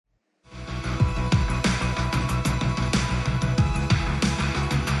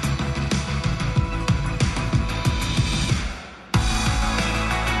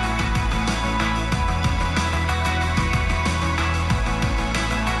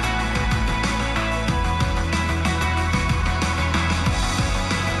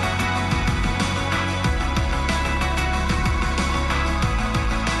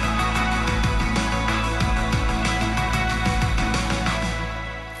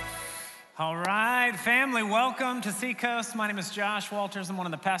All right, family, welcome to Seacoast. My name is Josh Walters. I'm one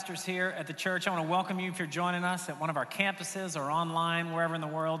of the pastors here at the church. I want to welcome you if you're joining us at one of our campuses or online, wherever in the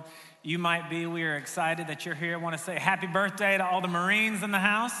world you might be. We are excited that you're here. I want to say happy birthday to all the Marines in the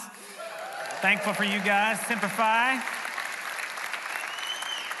house. Thankful for you guys. Semper Fi.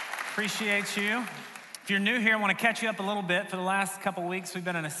 Appreciate you. If you're new here, I want to catch you up a little bit. For the last couple weeks, we've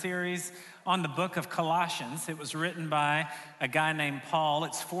been in a series on the book of Colossians. It was written by a guy named Paul.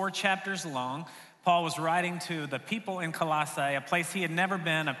 It's 4 chapters long. Paul was writing to the people in Colossae, a place he had never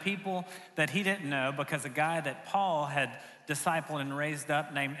been, a people that he didn't know, because a guy that Paul had discipled and raised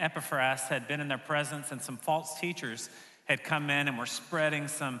up named Epaphras had been in their presence, and some false teachers had come in and were spreading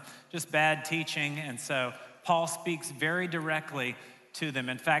some just bad teaching. And so Paul speaks very directly to them.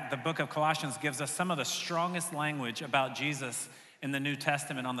 In fact, the book of Colossians gives us some of the strongest language about Jesus in the New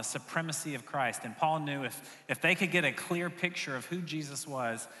Testament on the supremacy of Christ. And Paul knew if they could get a clear picture of who Jesus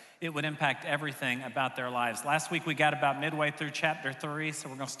was, it would impact everything about their lives. Last week we got about midway through chapter 3, so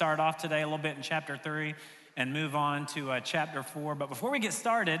we're going to start off today a little bit in chapter 3 and move on to chapter 4. But before we get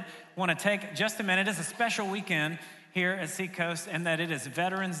started, I want to take just a minute. It's a special weekend here at Seacoast in that it is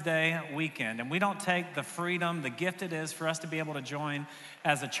Veterans Day weekend. And we don't take the freedom, the gift it is for us to be able to join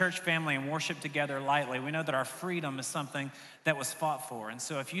as a church family and worship together lightly. We know that our freedom is something that was fought for. And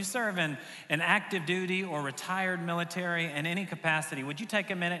so if you serve in an active duty or retired military in any capacity, would you take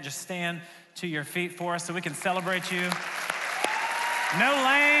a minute, just stand to your feet for us so we can celebrate you? No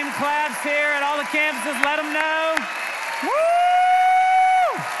lame claps here at all the campuses. Let them know. Woo!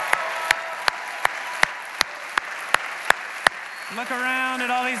 Look around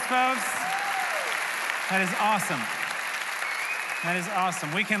at all these folks. That is awesome. That is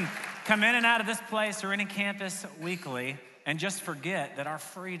awesome. We can come in and out of this place or any campus weekly and just forget that our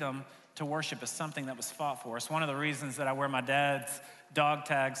freedom to worship is something that was fought for. It's one of the reasons that I wear my dad's dog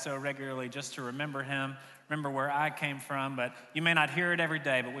tag so regularly, just to remember him, remember where I came from. But you may not hear it every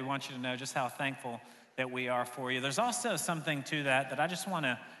day, but we want you to know just how thankful that we are for you. There's also something to that I just want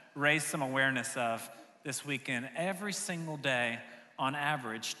to raise some awareness of this weekend. Every single day, on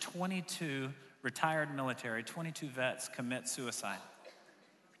average, 22 retired military, 22 vets commit suicide.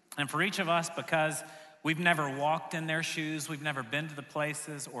 And for each of us, because we've never walked in their shoes, we've never been to the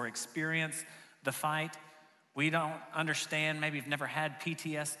places or experienced the fight, we don't understand, maybe you've never had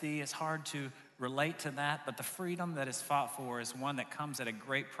PTSD, it's hard to relate to that, but the freedom that is fought for is one that comes at a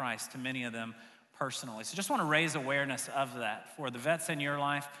great price to many of them personally. So just want to raise awareness of that for the vets in your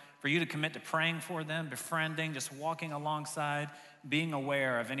life, for you to commit to praying for them, befriending, just walking alongside, being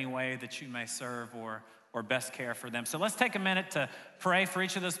aware of any way that you may serve or best care for them. So let's take a minute to pray for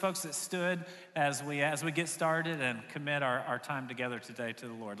each of those folks that stood as we get started and commit our time together today to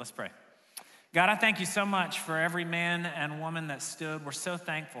the Lord. Let's pray. God, I thank you so much for every man and woman that stood. We're so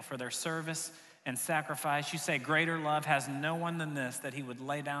thankful for their service and sacrifice. You say greater love has no one than this, that he would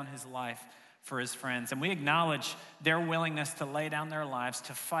lay down his life for his friends. And we acknowledge their willingness to lay down their lives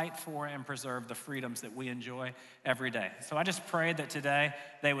to fight for and preserve the freedoms that we enjoy every day. So I just pray that today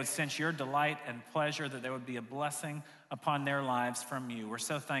they would sense your delight and pleasure, that there would be a blessing upon their lives from you. We're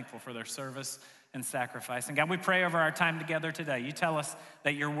so thankful for their service and sacrifice. And God, we pray over our time together today. You tell us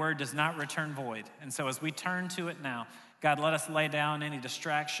that your word does not return void. And so as we turn to it now, God, let us lay down any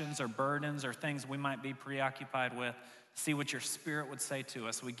distractions or burdens or things we might be preoccupied with. See what your spirit would say to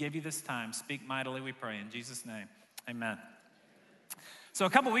us. We give you this time. Speak mightily, we pray. In Jesus' name, amen. So a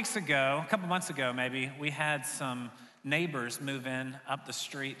couple months ago maybe, we had some neighbors move in up the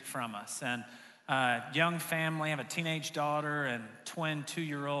street from us. And young family, have a teenage daughter and twin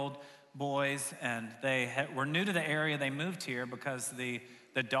 2-year-old boys. And they were new to the area. They moved here because the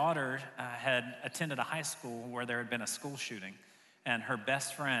daughter had attended a high school where there had been a school shooting. And her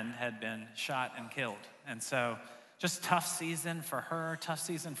best friend had been shot and killed. And so just tough season for her, tough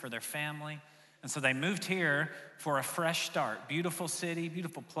season for their family. And so they moved here for a fresh start. Beautiful city,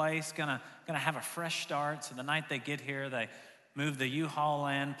 beautiful place, gonna have a fresh start. So the night they get here, they move the U-Haul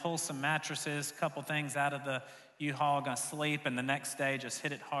in, pull some mattresses, couple things out of the U-Haul, gonna sleep, and the next day just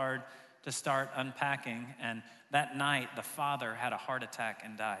hit it hard to start unpacking. And that night, the father had a heart attack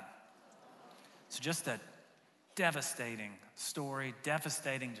and died. So just a devastating story,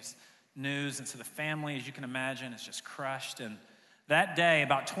 devastating just news. And so the family, as you can imagine, is just crushed. And that day,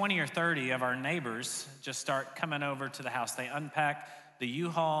 about 20 or 30 of our neighbors just start coming over to the house. They unpack the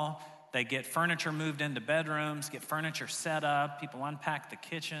U-Haul, they get furniture moved into bedrooms, get furniture set up, people unpack the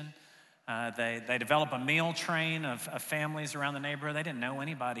kitchen. They develop a meal train of families around the neighborhood. They didn't know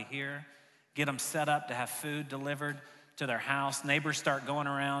anybody here. Get them set up to have food delivered to their house. Neighbors start going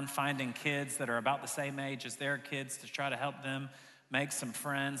around finding kids that are about the same age as their kids to try to help them make some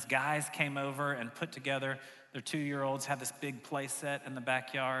friends. Guys came over and put together their 2-year-olds, have this big play set in the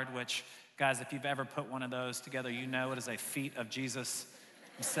backyard, which, guys, if you've ever put one of those together, you know it is a feat of Jesus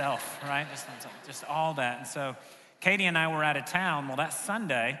himself, right? Just all that. And so Katie and I were out of town. Well, that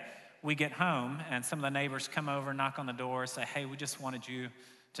Sunday, we get home, and some of the neighbors come over, knock on the door, say, hey, we just wanted you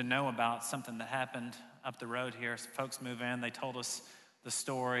to know about something that happened up the road here. So folks move in. They told us the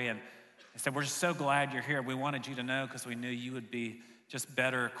story, and they said, we're just so glad you're here. We wanted you to know because we knew you would be just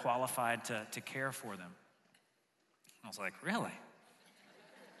better qualified to care for them. I was like, really?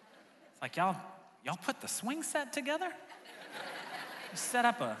 It's like, y'all put the swing set together? You set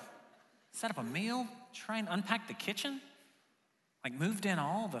up a meal, try and unpack the kitchen? Like moved in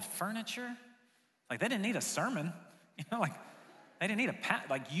all the furniture? Like they didn't need a sermon, like they didn't need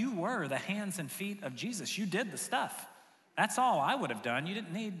like you were the hands and feet of Jesus. You did the stuff. That's all I would have done. You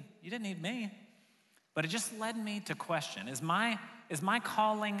didn't need me. But it just led me to question, is my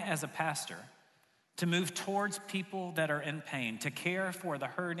calling as a pastor to move towards people that are in pain, to care for the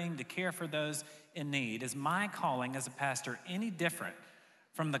hurting, to care for those in need? Is my calling as a pastor any different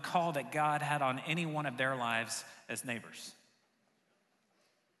from the call that God had on any one of their lives as neighbors?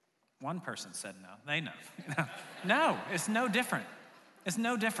 One person said no. They know. No, it's no different. It's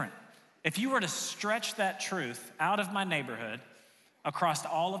no different. If you were to stretch that truth out of my neighborhood, across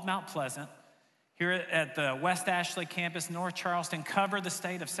all of Mount Pleasant, here at the West Ashley campus, North Charleston, cover the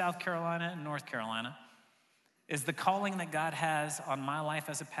state of South Carolina and North Carolina, is the calling that God has on my life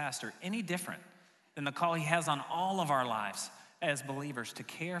as a pastor any different than the call he has on all of our lives as believers to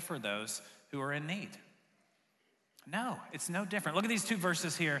care for those who are in need? No, it's no different. Look at these two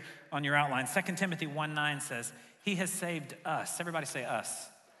verses here on your outline. 2 Timothy 1:9 says, he has saved us. Everybody say us.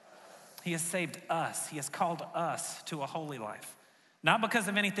 He has saved us. He has called us to a holy life. Not because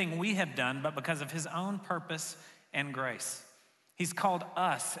of anything we have done, but because of his own purpose and grace. He's called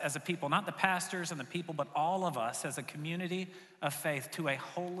us as a people, not the pastors and the people, but all of us as a community of faith to a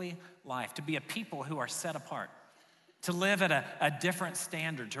holy life, to be a people who are set apart, to live at a different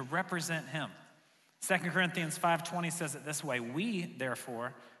standard, to represent him. 2 Corinthians 5:20 says it this way, we,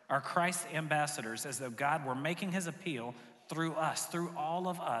 therefore, are Christ's ambassadors as though God were making his appeal through us, through all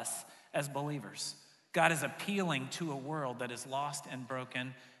of us as believers. God is appealing to a world that is lost and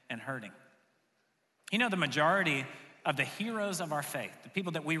broken and hurting. The majority of the heroes of our faith, the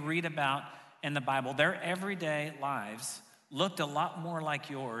people that we read about in the Bible, their everyday lives looked a lot more like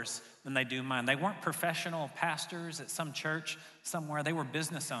yours than they do mine. They weren't professional pastors at some church somewhere. They were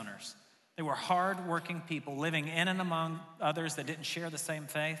business owners. They were hardworking people living in and among others that didn't share the same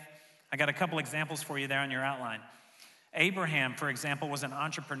faith. I got a couple examples for you there on your outline. Abraham, for example, was an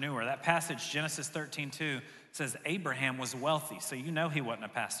entrepreneur. That passage, Genesis 13:2, says Abraham was wealthy, so you know he wasn't a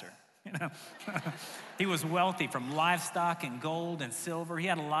pastor. He was wealthy from livestock and gold and silver. He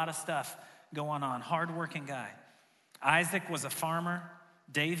had a lot of stuff going on. Hardworking guy. Isaac was a farmer.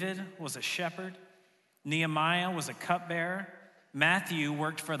 David was a shepherd. Nehemiah was a cupbearer. Matthew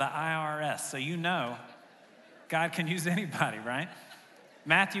worked for the IRS, so you know God can use anybody, right?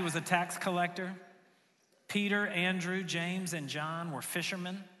 Matthew was a tax collector. Peter, Andrew, James, and John were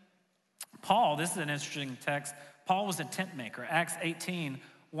fishermen. Paul, this is an interesting text. Paul was a tent maker. Acts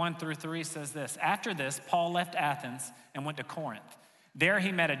 18:1-3 says this. After this, Paul left Athens and went to Corinth. There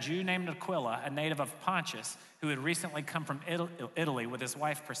he met a Jew named Aquila, a native of Pontus, who had recently come from Italy with his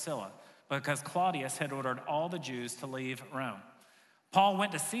wife Priscilla, because Claudius had ordered all the Jews to leave Rome. Paul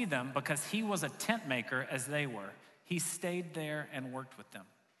went to see them because he was a tent maker as they were. He stayed there and worked with them.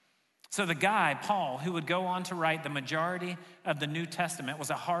 So the guy, Paul, who would go on to write the majority of the New Testament, was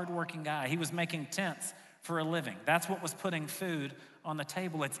a hardworking guy. He was making tents for a living. That's what was putting food on the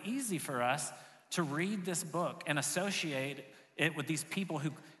table. It's easy for us to read this book and associate it with these people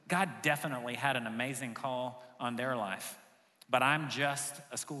who God definitely had an amazing call on their life. But I'm just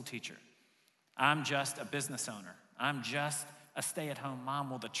a school teacher. I'm just a business owner. I'm just a stay-at-home mom.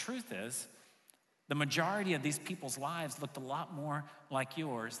 Well, the truth is, the majority of these people's lives looked a lot more like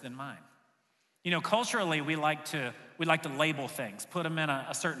yours than mine. Culturally, we like to label things, put them in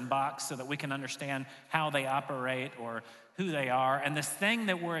a certain box so that we can understand how they operate or who they are. And this thing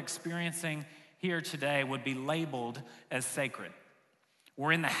that we're experiencing here today would be labeled as sacred.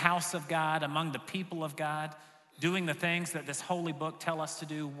 We're in the house of God, among the people of God, doing the things that this holy book tell us to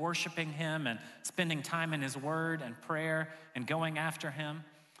do, worshiping him and spending time in his word and prayer and going after him.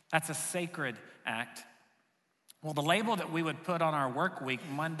 That's a sacred act. Well, the label that we would put on our work week,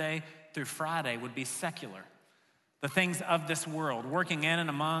 Monday through Friday, would be secular. the things of this world, working in and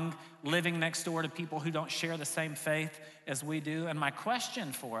among, living next door to people who don't share the same faith as we do. And my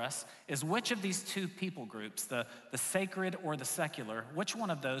question for us is, which of these two people groups, the sacred or the secular, which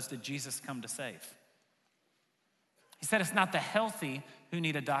one of those did Jesus come to save? He said it's not the healthy who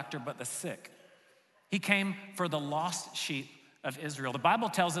need a doctor, but the sick. He came for the lost sheep of Israel. The Bible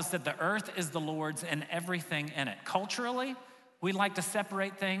tells us that the earth is the Lord's and everything in it. Culturally, we like to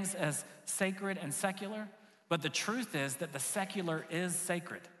separate things as sacred and secular, but the truth is that the secular is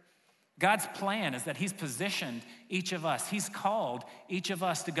sacred. God's plan is that he's positioned each of us. He's called each of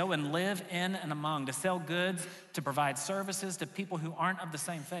us to go and live in and among, to sell goods, to provide services to people who aren't of the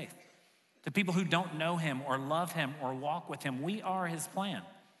same faith, to people who don't know him or love him or walk with him. We are his plan.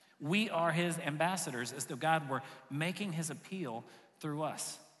 We are his ambassadors as though God were making his appeal through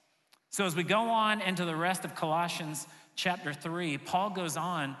us. So as we go on into the rest of Colossians chapter 3, Paul goes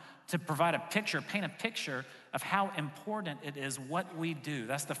on to provide a picture, paint a picture of how important it is what we do.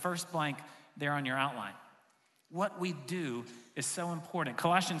 That's the first blank there on your outline. What we do is so important.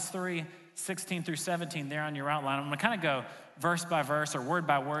 Colossians 3, 16 through 17 there on your outline. I'm gonna kind of go verse by verse or word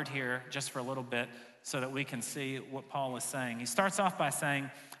by word here just for a little bit so that we can see what Paul is saying. He starts off by saying,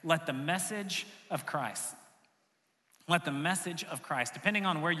 let the message of Christ. Let the message of Christ. Depending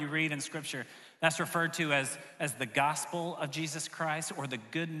on where you read in Scripture, that's referred to as the gospel of Jesus Christ or the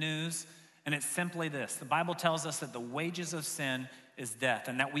good news. And it's simply this. The Bible tells us that the wages of sin is death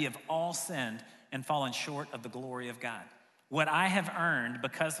and that we have all sinned and fallen short of the glory of God. What I have earned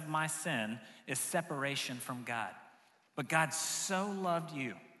because of my sin is separation from God. But God so loved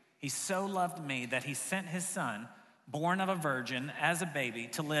you, he so loved me that he sent his son, born of a virgin as a baby,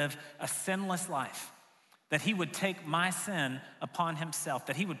 to live a sinless life, that he would take my sin upon himself,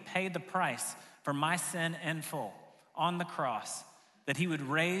 that he would pay the price for my sin in full on the cross, that he would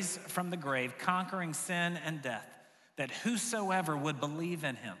raise from the grave, conquering sin and death, that whosoever would believe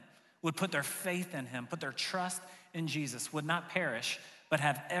in him, would put their faith in him, put their trust in Jesus, would not perish, but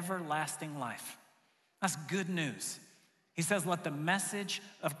have everlasting life. That's good news. He says, let the message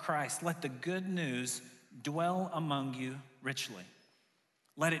of Christ, let the good news dwell among you richly.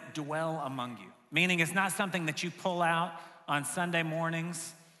 Let it dwell among you. Meaning it's not something that you pull out on Sunday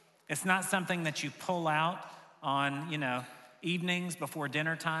mornings. It's not something that you pull out on, evenings before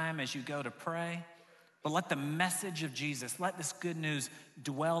dinner time as you go to pray. But let the message of Jesus, let this good news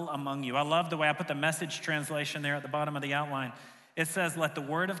dwell among you. I love the way I put the Message translation there at the bottom of the outline. It says, let the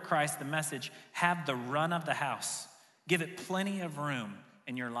word of Christ, the message, have the run of the house. Give it plenty of room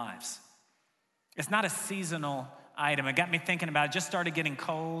in your lives. It's not a seasonal item. It got me thinking about it. Just started getting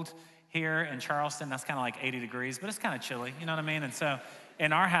cold here in Charleston. That's kind of like 80 degrees, but it's kind of chilly, you know what I mean? And so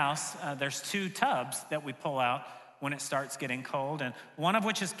in our house, there's 2 tubs that we pull out when it starts getting cold, and one of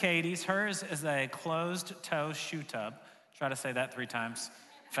which is Katie's. Hers is a closed-toe shoe tub. Try to say that 3 times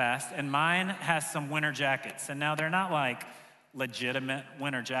fast. And mine has some winter jackets, and now they're not like legitimate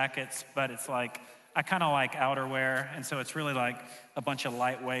winter jackets, but it's like, I kind of like outerwear, and so it's really like a bunch of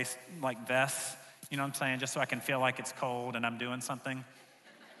lightweight, like vests, you know what I'm saying, just so I can feel like it's cold and I'm doing something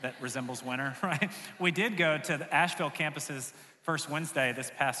that resembles winter, right? We did go to the Asheville campus's first Wednesday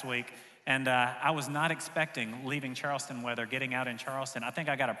this past week, and I was not expecting leaving Charleston weather, getting out in Charleston. I think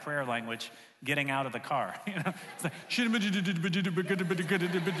I got a prayer language getting out of the car. It's like,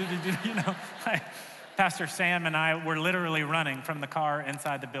 like Pastor Sam and I were literally running from the car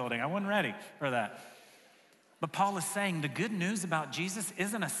inside the building. I wasn't ready for that. But Paul is saying the good news about Jesus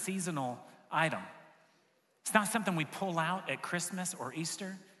isn't a seasonal item. It's not something we pull out at Christmas or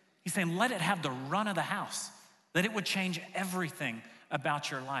Easter. He's saying, let it have the run of the house, that it would change everything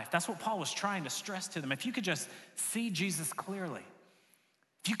about your life. That's what Paul was trying to stress to them. If you could just see Jesus clearly,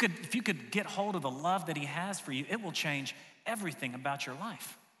 if you could get hold of the love that he has for you, it will change everything about your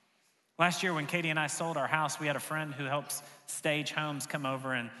life. Last year when Katie and I sold our house, we had a friend who helps stage homes come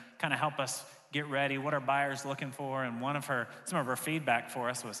over and kind of help us get ready. What are buyers looking for? And some of her feedback for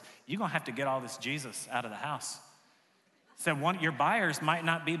us was, you're gonna have to get all this Jesus out of the house. So your buyers might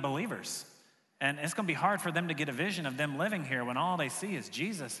not be believers. And it's gonna be hard for them to get a vision of them living here when all they see is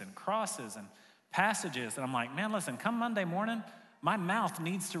Jesus and crosses and passages. And I'm like, man, listen, come Monday morning, my mouth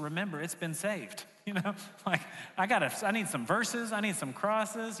needs to remember it's been saved. Like I need some verses, I need some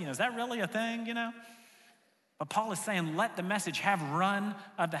crosses. Is that really a thing, But Paul is saying, let the message have run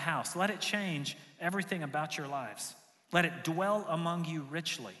of the house. Let it change everything about your lives. Let it dwell among you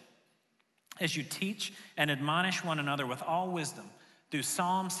richly as you teach and admonish one another with all wisdom through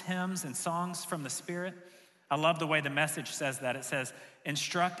psalms, hymns, and songs from the Spirit. I love the way the Message says that. It says,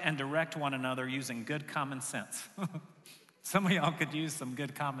 instruct and direct one another using good common sense. Some of y'all could use some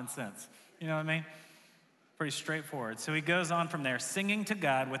good common sense. You know what I mean? Pretty straightforward. So he goes on from there, singing to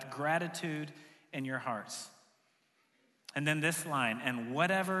God with gratitude in your hearts. And then this line, and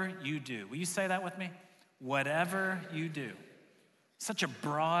whatever you do. Will you say that with me? Whatever you do. Such a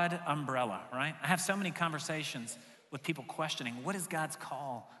broad umbrella, right? I have so many conversations with people questioning, what is God's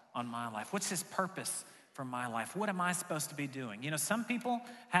call on my life? What's his purpose for my life? What am I supposed to be doing? You know, some people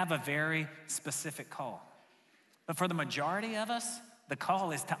have a very specific call. But for the majority of us, the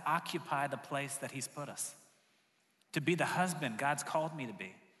call is to occupy the place that he's put us. To be the husband God's called me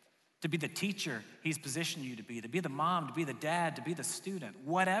to be the teacher he's positioned you to be the mom, to be the dad, to be the student.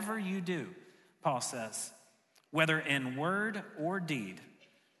 Whatever you do, Paul says, whether in word or deed,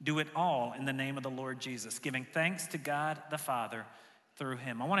 do it all in the name of the Lord Jesus, giving thanks to God the Father through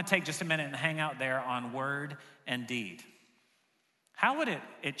him. I want to take just a minute and hang out there on word and deed. How would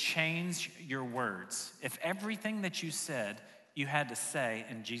it change your words if everything that you said you had to say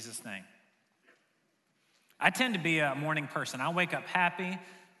in Jesus' name? I tend to be a morning person. I wake up happy,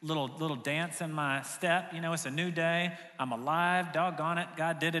 little dance in my step. You know, it's a new day. I'm alive. Doggone it.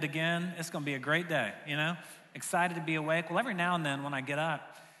 God did it again. It's going to be a great day, you know? Excited to be awake. Well, every now and then when I get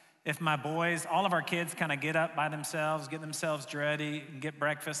up, if my boys, all of our kids kind of get up by themselves, get themselves ready, get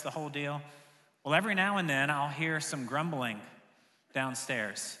breakfast, the whole deal. Well, every now and then I'll hear some grumbling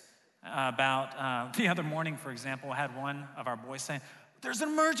downstairs about the other morning, for example, I had one of our boys saying, there's an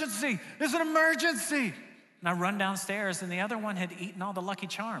emergency. And I run downstairs, and the other one had eaten all the Lucky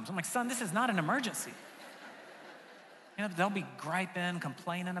Charms. I'm like, son, this is not an emergency. You know, they'll be griping,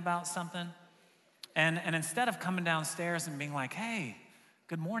 complaining about something. And instead of coming downstairs and being like, hey,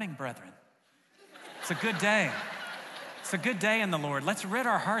 good morning, brethren. It's a good day. It's a good day in the Lord. Let's rid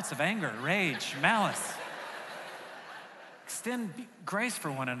our hearts of anger, rage, malice. Extend grace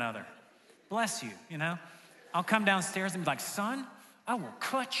for one another. Bless you, you know. I'll come downstairs and be like, son, I will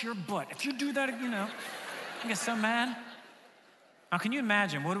cut your butt. If you do that, you know. I get so mad. Now, can you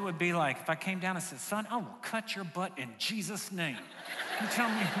imagine what it would be like if I came down and said, son, I will cut your butt in Jesus' name. You tell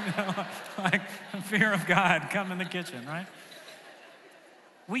me, you know, like the fear of God come in the kitchen, right?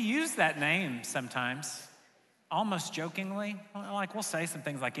 We use that name sometimes, almost jokingly. Like we'll say some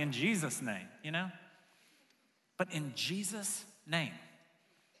things like, in Jesus' name, you know? But in Jesus' name,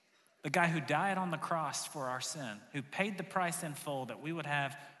 the guy who died on the cross for our sin, who paid the price in full that we would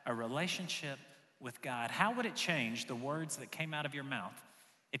have a relationship with God, how would it change the words that came out of your mouth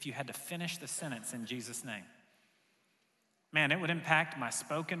if you had to finish the sentence in Jesus' name? Man, it would impact my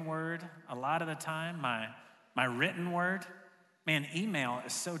spoken word a lot of the time, my written word. Man, email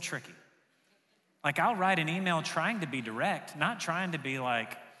is so tricky. Like I'll write an email trying to be direct, not trying to be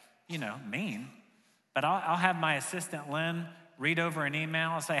like, you know, mean, but I'll have my assistant Lynn read over an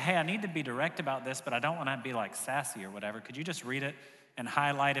email and say, hey, I need to be direct about this, but I don't want to be like sassy or whatever. Could you just read it and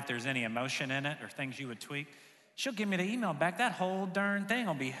highlight if there's any emotion in it or things you would tweak? She'll give me the email back. That whole darn thing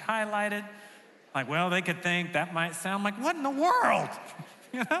will be highlighted. Like, well, they could think that might sound like, what in the world?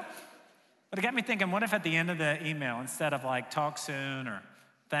 You know? But it got me thinking, what if at the end of the email, instead of like, talk soon or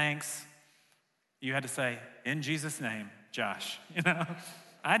thanks, you had to say, in Jesus' name, Josh, you know?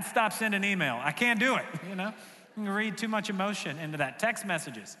 I'd stop sending email. I can't do it, you know? You can read too much emotion into that. Text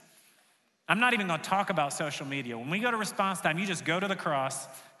messages. I'm not even gonna talk about social media. When we go to response time, you just go to the cross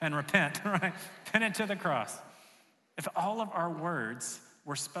and repent, right? Pin it to the cross. If all of our words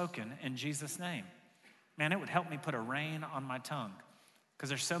were spoken in Jesus' name, man, it would help me put a rein on my tongue. Because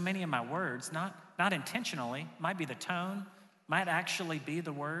there's so many of my words, not intentionally, might be the tone, might actually be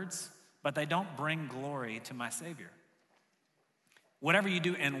the words, but they don't bring glory to my Savior. Whatever you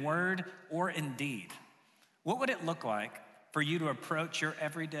do in word or in deed, what would it look like for you to approach your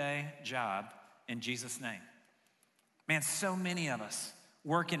everyday job in Jesus' name? Man, so many of us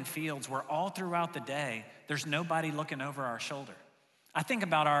work in fields where all throughout the day, there's nobody looking over our shoulder. I think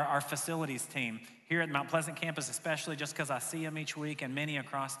about our facilities team here at Mount Pleasant campus, especially just because I see them each week and many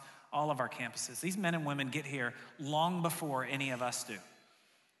across all of our campuses. These men and women get here long before any of us do.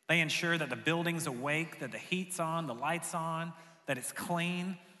 They ensure that the building's awake, that the heat's on, the light's on, that it's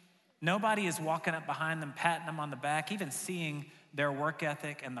clean. Nobody is walking up behind them, patting them on the back, even seeing their work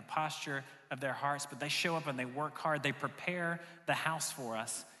ethic and the posture of their hearts, but they show up and they work hard. They prepare the house for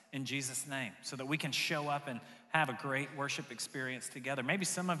us in Jesus' name so that we can show up and have a great worship experience together. Maybe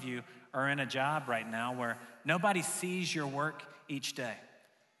some of you are in a job right now where nobody sees your work each day.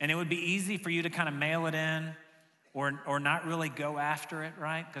 And it would be easy for you to kind of mail it in or not really go after it,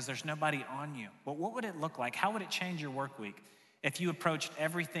 right? Because there's nobody on you. But what would it look like? How would it change your work week if you approached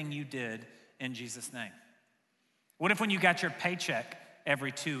everything you did in Jesus' name? What if when you got your paycheck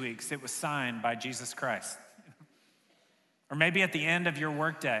every 2 weeks, it was signed by Jesus Christ? Or maybe at the end of your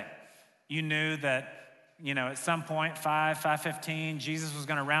workday, you knew that at some point, 5:15, Jesus was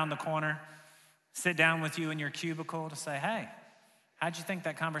gonna round the corner, sit down with you in your cubicle to say, hey, how'd you think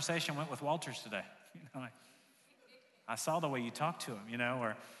that conversation went with Walters today? I saw the way you talked to him,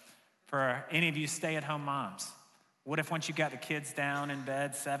 or for any of you stay-at-home moms, what if once you got the kids down in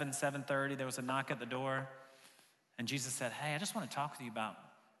bed, 7:30, there was a knock at the door, and Jesus said, hey, I just want to talk with you about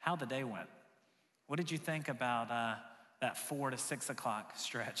how the day went. What did you think about that 4 to 6 o'clock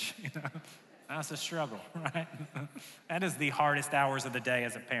stretch? That's a struggle, right? That is the hardest hours of the day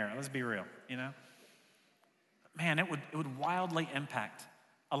as a parent. Let's be real, Man, it would wildly impact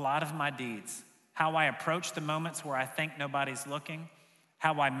a lot of my deeds, how I approach the moments where I think nobody's looking,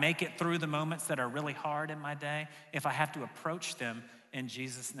 how I make it through the moments that are really hard in my day, if I have to approach them in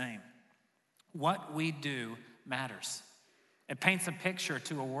Jesus' name. What we do matters. It paints a picture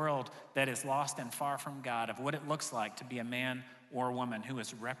to a world that is lost and far from God of what it looks like to be a man or a woman who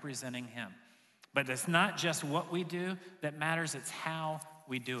is representing him. But it's not just what we do that matters, it's how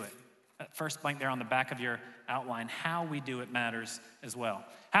we do it. That first blank there on the back of your outline, how we do it matters as well.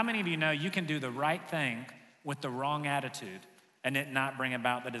 How many of you know you can do the right thing with the wrong attitude and it not bring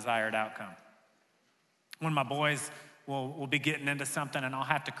about the desired outcome? When my boys will be getting into something and I'll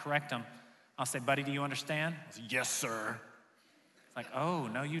have to correct them, I'll say, buddy, do you understand? I'll say, yes, sir. It's like, oh,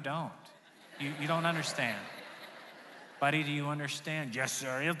 no, you don't. You don't understand. Buddy, do you understand? Yes,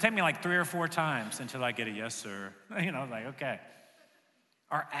 sir. It'll take me like 3 or 4 times until I get a yes, sir. Like, okay.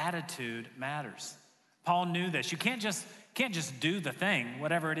 Our attitude matters. Paul knew this. You can't just do the thing,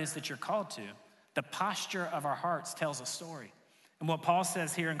 whatever it is that you're called to. The posture of our hearts tells a story. And what Paul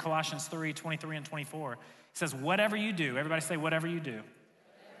says here in Colossians 3:23 and 24, he says, whatever you do, everybody say, whatever you do.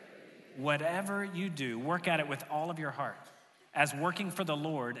 Whatever you do, work at it with all of your heart, as working for the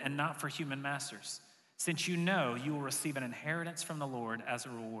Lord and not for human masters, since you know you will receive an inheritance from the Lord as a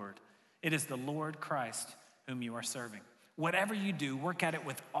reward. It is the Lord Christ whom you are serving. Whatever you do, work at it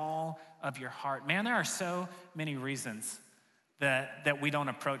with all of your heart. Man, there are so many reasons that we don't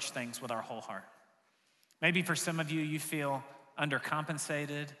approach things with our whole heart. Maybe for some of you, you feel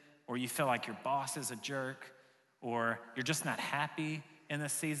undercompensated, or you feel like your boss is a jerk, or you're just not happy in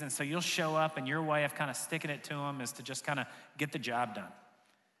this season. So you'll show up and your way of kind of sticking it to them is to just kind of get the job done.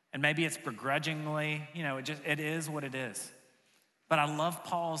 And maybe it's begrudgingly, it is what it is. But I love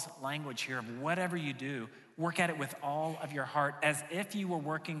Paul's language here of whatever you do, work at it with all of your heart as if you were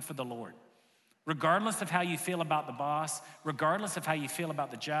working for the Lord. Regardless of how you feel about the boss, regardless of how you feel about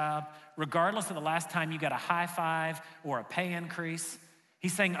the job, regardless of the last time you got a high five or a pay increase,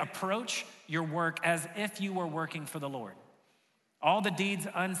 he's saying approach your work as if you were working for the Lord. All the deeds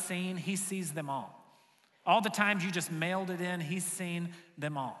unseen, he sees them all. All the times you just mailed it in, he's seen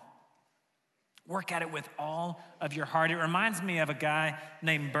them all. Work at it with all of your heart. It reminds me of a guy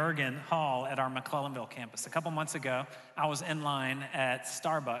named Bergen Hall at our McClellanville campus. A couple months ago, I was in line at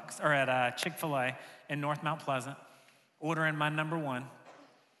Starbucks, or at Chick-fil-A in North Mount Pleasant, ordering my number 1,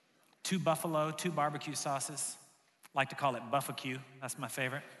 2 buffalo, 2 barbecue sauces. I like to call it Buffa-Q. That's my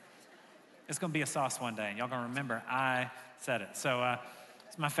favorite. It's gonna be a sauce one day. Y'all gonna remember I said it. So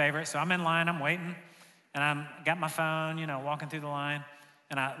it's my favorite. So I'm in line, I'm waiting, and I'm got my phone, walking through the line.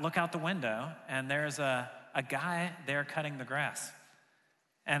 And I look out the window, and there's a guy there cutting the grass.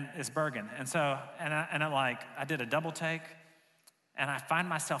 And it's Bergen. And so, I did a double take, and I find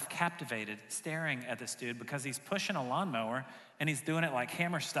myself captivated staring at this dude because he's pushing a lawnmower, and he's doing it like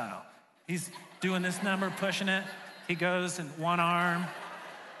Hammer style. He's doing this number, pushing it. He goes in one arm,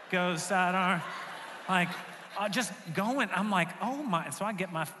 goes side arm, just going. I'm like, oh my. And so I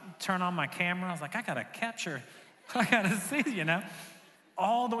turn on my camera. I was like, I gotta capture, I gotta see,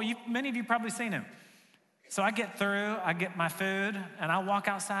 all the way. Many of you probably seen him. So I get through, I get my food, and I walk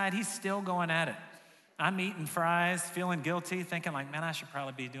outside. He's still going at it. I'm eating fries, feeling guilty, thinking like, man, I should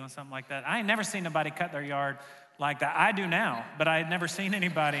probably be doing something like that. I ain't never seen nobody cut their yard like that. I do now, but I had never seen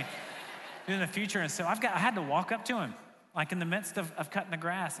anybody do in the future. And so I had to walk up to him, like in the midst of cutting the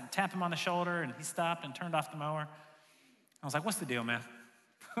grass, and tap him on the shoulder, and he stopped and turned off the mower. I was like, what's the deal, man?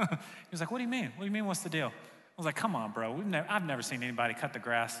 He was like, what do you mean? What do you mean, what's the deal? I was like, come on, bro. I've never seen anybody cut the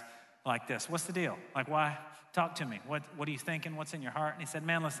grass like this. What's the deal? Like, why? Talk to me. What are you thinking? What's in your heart? And he said,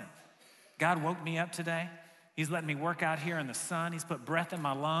 man, listen, God woke me up today. He's letting me work out here in the sun. He's put breath in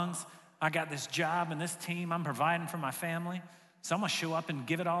my lungs. I got this job and this team. I'm providing for my family. So I'm going to show up and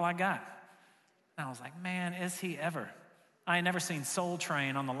give it all I got. And I was like, man, is he ever? I ain't never seen Soul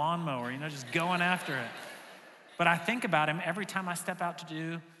Train on the lawnmower, just going after it. But I think about him every time I step out to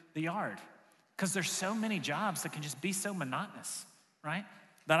do the yard. Because there's so many jobs that can just be so monotonous, right?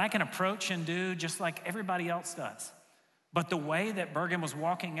 That I can approach and do just like everybody else does. But the way that Bergen was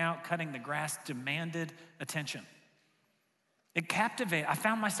walking out, cutting the grass, demanded attention. It captivated. I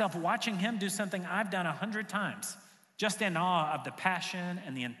found myself watching him do something I've done 100 times, just in awe of the passion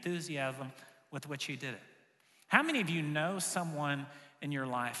and the enthusiasm with which he did it. How many of you know someone in your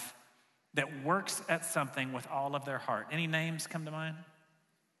life that works at something with all of their heart? Any names come to mind?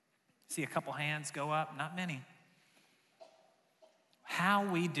 See a couple hands go up, not many. How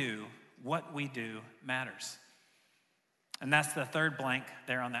we do what we do matters. And that's the third blank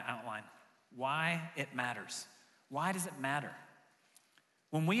there on the outline. Why it matters. Why does it matter?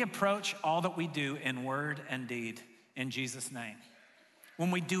 When we approach all that we do in word and deed in Jesus' name,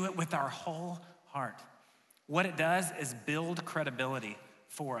 when we do it with our whole heart, what it does is build credibility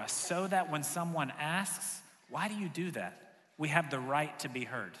for us so that when someone asks, why do you do that? We have the right to be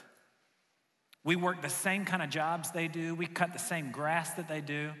heard. We work the same kind of jobs they do. We cut the same grass that they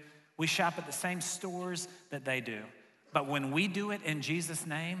do. We shop at the same stores that they do. But when we do it in Jesus'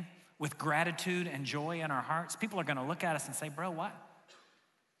 name, with gratitude and joy in our hearts, people are gonna look at us and say, bro, what?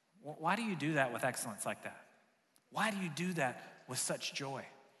 Why do you do that with excellence like that? Why do you do that with such joy?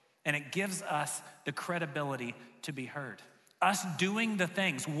 And it gives us the credibility to be heard. Us doing the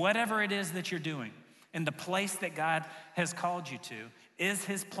things, whatever it is that you're doing, in the place that God has called you to, is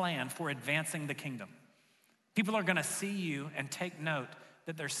his plan for advancing the kingdom. People are gonna see you and take note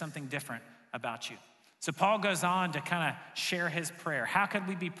that there's something different about you. So Paul goes on to kind of share his prayer. How could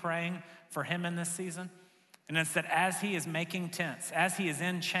we be praying for him in this season? And it's that as he is making tents, as he is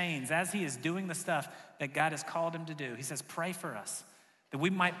in chains, as he is doing the stuff that God has called him to do, he says, pray for us, that we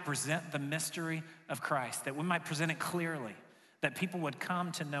might present the mystery of Christ, that we might present it clearly, that people would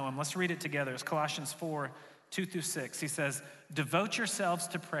come to know him. Let's read it together. It's Colossians 4, 2-6. He says, devote yourselves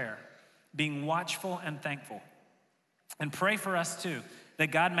to prayer, being watchful and thankful. And pray for us too,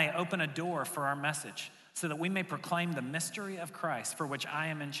 that God may open a door for our message so that we may proclaim the mystery of Christ for which I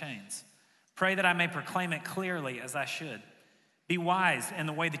am in chains. Pray that I may proclaim it clearly as I should. Be wise in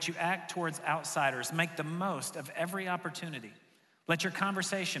the way that you act towards outsiders. Make the most of every opportunity. Let your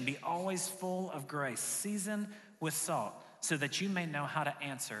conversation be always full of grace, seasoned with salt, so that you may know how to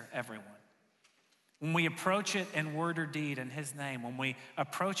answer everyone. When we approach it in word or deed in his name, when we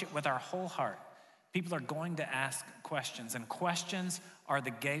approach it with our whole heart, people are going to ask questions, and questions are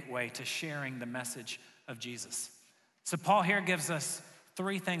the gateway to sharing the message of Jesus. So Paul here gives us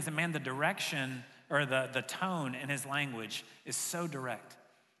three things, and man, the direction or the tone in his language is so direct.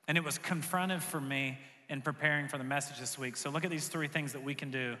 And it was confrontive for me in preparing for the message this week. So look at these three things that we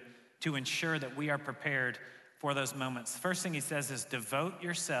can do to ensure that we are prepared for those moments. First thing he says is devote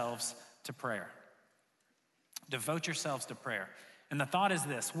yourselves to prayer. Devote yourselves to prayer. And the thought is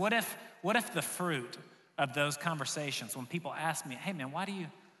this: what if the fruit of those conversations, when people ask me, hey man, why do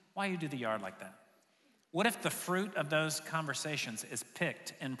you do the yard like that? What if the fruit of those conversations is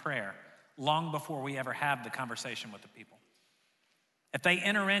picked in prayer long before we ever have the conversation with the people? If they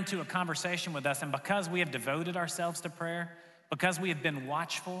enter into a conversation with us, and because we have devoted ourselves to prayer, because we have been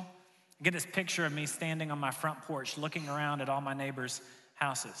watchful, get this picture of me standing on my front porch looking around at all my neighbors'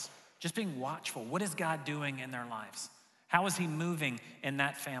 houses, just being watchful. What is God doing in their lives? How is he moving in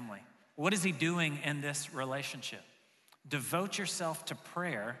that family? What is he doing in this relationship? Devote yourself to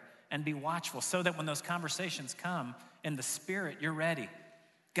prayer and be watchful so that when those conversations come in the spirit, you're ready.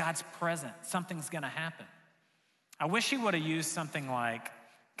 God's present. Something's gonna happen. I wish he would have used something like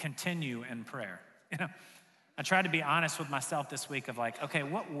continue in prayer. I tried to be honest with myself this week of like, okay,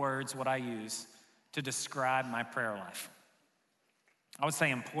 what words would I use to describe my prayer life? I would say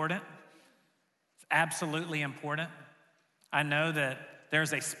important. It's absolutely important. I know that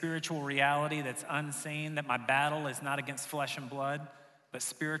there's a spiritual reality that's unseen, that my battle is not against flesh and blood, but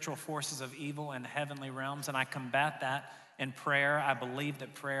spiritual forces of evil in heavenly realms, and I combat that in prayer. I believe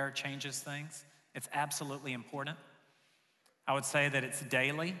that prayer changes things. It's absolutely important. I would say that it's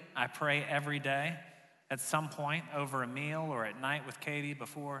daily. I pray every day at some point over a meal or at night with Katie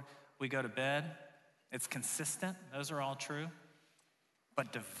before we go to bed. It's consistent. Those are all true.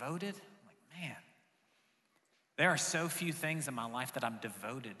 But devoted, like, man, there are so few things in my life that I'm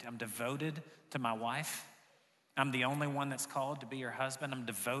devoted. I'm devoted to my wife. I'm the only one that's called to be her husband. I'm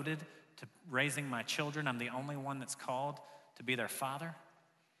devoted to raising my children. I'm the only one that's called to be their father.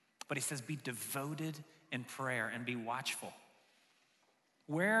 But he says, be devoted in prayer and be watchful.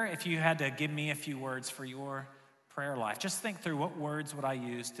 Where, if you had to give me a few words for your prayer life, just think through what words would I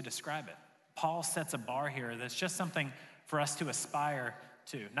use to describe it. Paul sets a bar here that's just something for us to aspire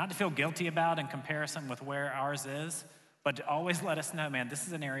to, not to feel guilty about in comparison with where ours is, but to always let us know, man, this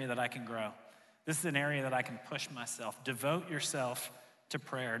is an area that I can grow. This is an area that I can push myself. Devote yourself to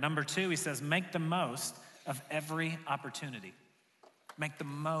prayer. Number two, he says, make the most of every opportunity. Make the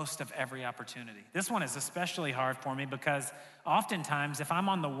most of every opportunity. This one is especially hard for me because oftentimes if I'm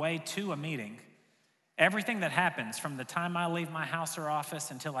on the way to a meeting, everything that happens from the time I leave my house or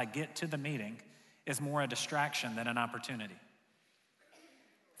office until I get to the meeting is more a distraction than an opportunity.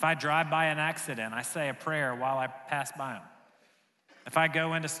 If I drive by an accident, I say a prayer while I pass by them. If I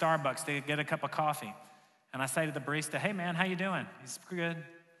go into Starbucks to get a cup of coffee and I say to the barista, hey man, how you doing? He's good.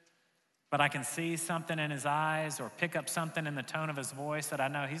 But I can see something in his eyes or pick up something in the tone of his voice that I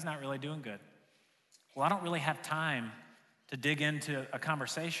know he's not really doing good. Well, I don't really have time to dig into a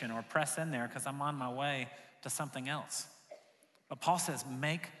conversation or press in there because I'm on my way to something else. But Paul says,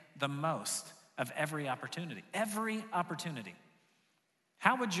 make the most of every opportunity. Every opportunity.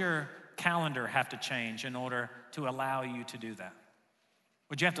 How would your calendar have to change in order to allow you to do that?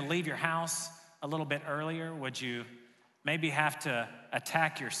 Would you have to leave your house a little bit earlier? Would you maybe have to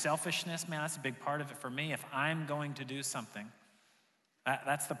attack your selfishness? Man, that's a big part of it for me. If I'm going to do something,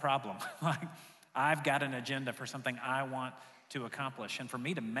 that's the problem. Like, I've got an agenda for something I want to accomplish. And for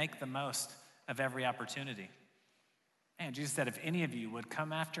me to make the most of every opportunity. Man, Jesus said, if any of you would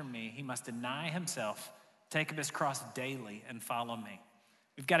come after me, he must deny himself, take up his cross daily, and follow me.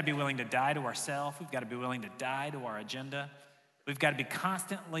 We've got to be willing to die to ourselves. We've got to be willing to die to our agenda. We've got to be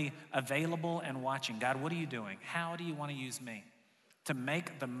constantly available and watching. God, what are you doing? How do you want to use me to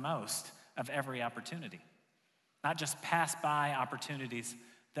make the most of every opportunity? Not just pass by opportunities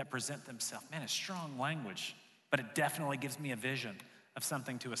that present themselves. Man, it's strong language, but it definitely gives me a vision of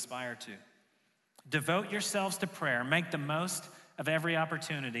something to aspire to. Devote yourselves to prayer. Make the most of every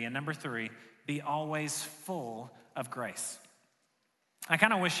opportunity. And number 3, be always full of grace. I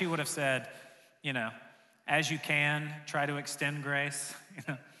kind of wish he would have said, as you can, try to extend grace,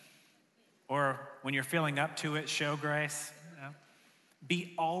 or when you're feeling up to it, show grace.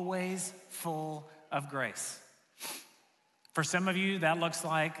 Be always full of grace. For some of you, that looks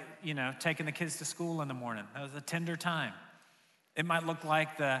like, taking the kids to school in the morning. That was a tender time. It might look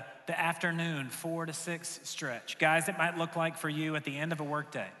like the afternoon 4 to 6 stretch. Guys, it might look like for you at the end of a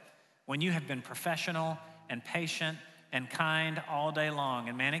workday when you have been professional and patient and kind all day long.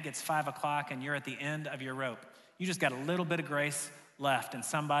 And man, it gets 5 o'clock and you're at the end of your rope. You just got a little bit of grace left and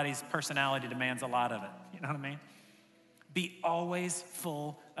somebody's personality demands a lot of it. You know what I mean? Be always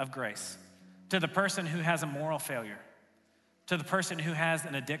full of grace. To the person who has a moral failure, to the person who has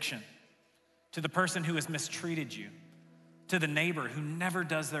an addiction, to the person who has mistreated you, to the neighbor who never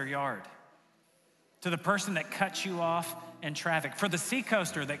does their yard, to the person that cuts you off in traffic, for the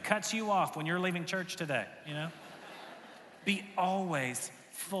seacoaster that cuts you off when you're leaving church today, Be always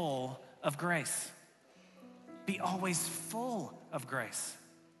full of grace. Be always full of grace.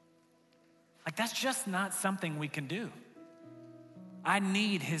 Like, that's just not something we can do. I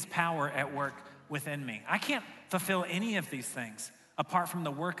need his power at work within me. I can't fulfill any of these things apart from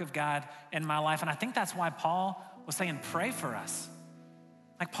the work of God in my life. And I think that's why Paul was saying, pray for us.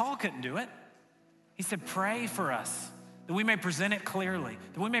 Like, Paul couldn't do it. He said, pray for us, that we may present it clearly,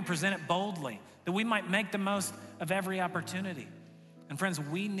 that we may present it boldly, that we might make the most of every opportunity. And friends,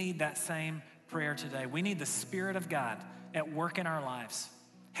 we need that same prayer today. We need the Spirit of God at work in our lives,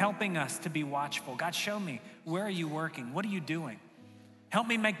 helping us to be watchful. God, show me, where are you working? What are you doing? Help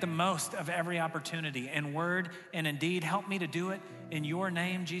me make the most of every opportunity in word and in deed. Help me to do it in your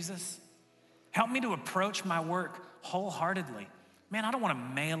name, Jesus. Help me to approach my work wholeheartedly. Man, I don't want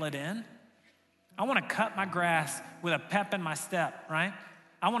to mail it in. I want to cut my grass with a pep in my step, right?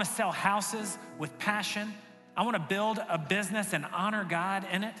 I want to sell houses with passion. I want to build a business and honor God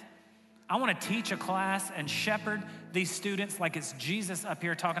in it. I want to teach a class and shepherd these students like it's Jesus up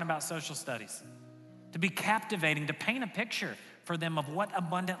here talking about social studies. To be captivating, to paint a picture for them of what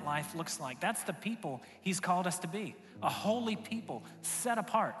abundant life looks like. That's the people he's called us to be, a holy people set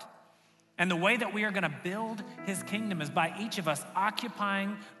apart. And the way that we are going to build his kingdom is by each of us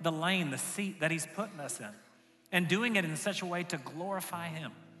occupying the lane, the seat that he's putting us in, and doing it in such a way to glorify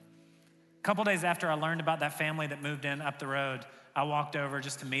him. A couple days after I learned about that family that moved in up the road, I walked over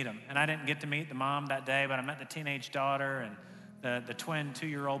just to meet them. And I didn't get to meet the mom that day, but I met the teenage daughter and the twin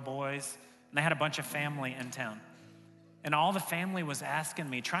 2-year-old boys. And they had a bunch of family in town. And all the family was asking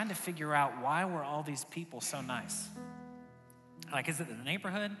me, trying to figure out, why were all these people so nice? Like, is it the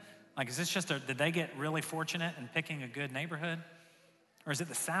neighborhood? Like, is this just did they get really fortunate in picking a good neighborhood? Or is it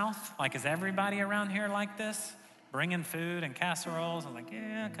the South? Like, is everybody around here like this? Bringing food and casseroles? I'm like,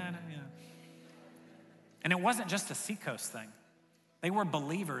 yeah, kind of, yeah. And it wasn't just a Seacoast thing. They were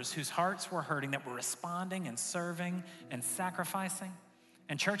believers whose hearts were hurting, that were responding and serving and sacrificing.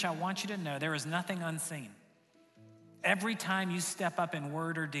 And church, I want you to know there is nothing unseen. Every time you step up in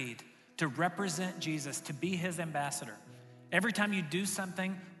word or deed to represent Jesus, to be his ambassador. Every time you do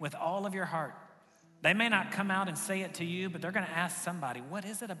something with all of your heart, they may not come out and say it to you, but they're going to ask somebody, what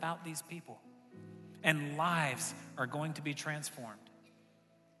is it about these people? And lives are going to be transformed.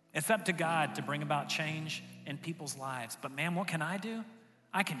 It's up to God to bring about change in people's lives. But man, what can I do?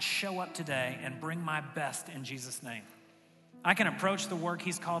 I can show up today and bring my best in Jesus' name. I can approach the work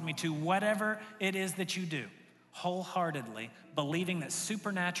he's called me to, whatever it is that you do, wholeheartedly, believing that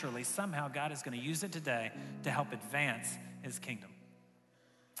supernaturally, somehow God is going to use it today to help advance his kingdom.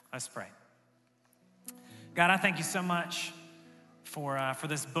 Let's pray. God, I thank you so much for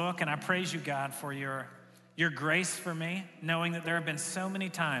this book, and I praise you, God, for your grace for me, knowing that there have been so many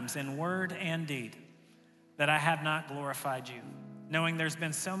times in word and deed that I have not glorified you, knowing there's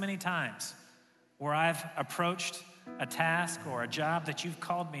been so many times where I've approached a task or a job that you've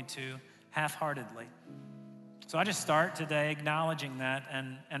called me to half-heartedly. So I just start today acknowledging that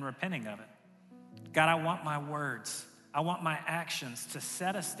and repenting of it. God, I want my words, I want my actions to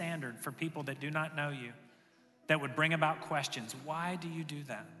set a standard for people that do not know you, that would bring about questions. Why do you do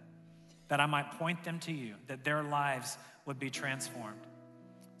that? That I might point them to you, that their lives would be transformed.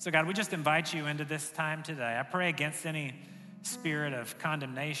 So God, we just invite you into this time today. I pray against any spirit of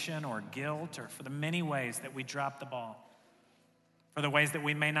condemnation or guilt, or for the many ways that we drop the ball, for the ways that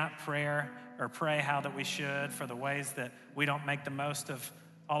we may not pray how that we should, for the ways that we don't make the most of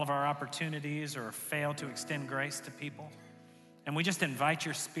all of our opportunities or fail to extend grace to people. And we just invite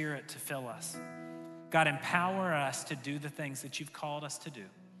your spirit to fill us. God, empower us to do the things that you've called us to do,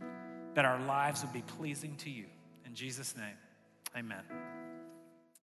 that our lives would be pleasing to you. In Jesus' name, amen.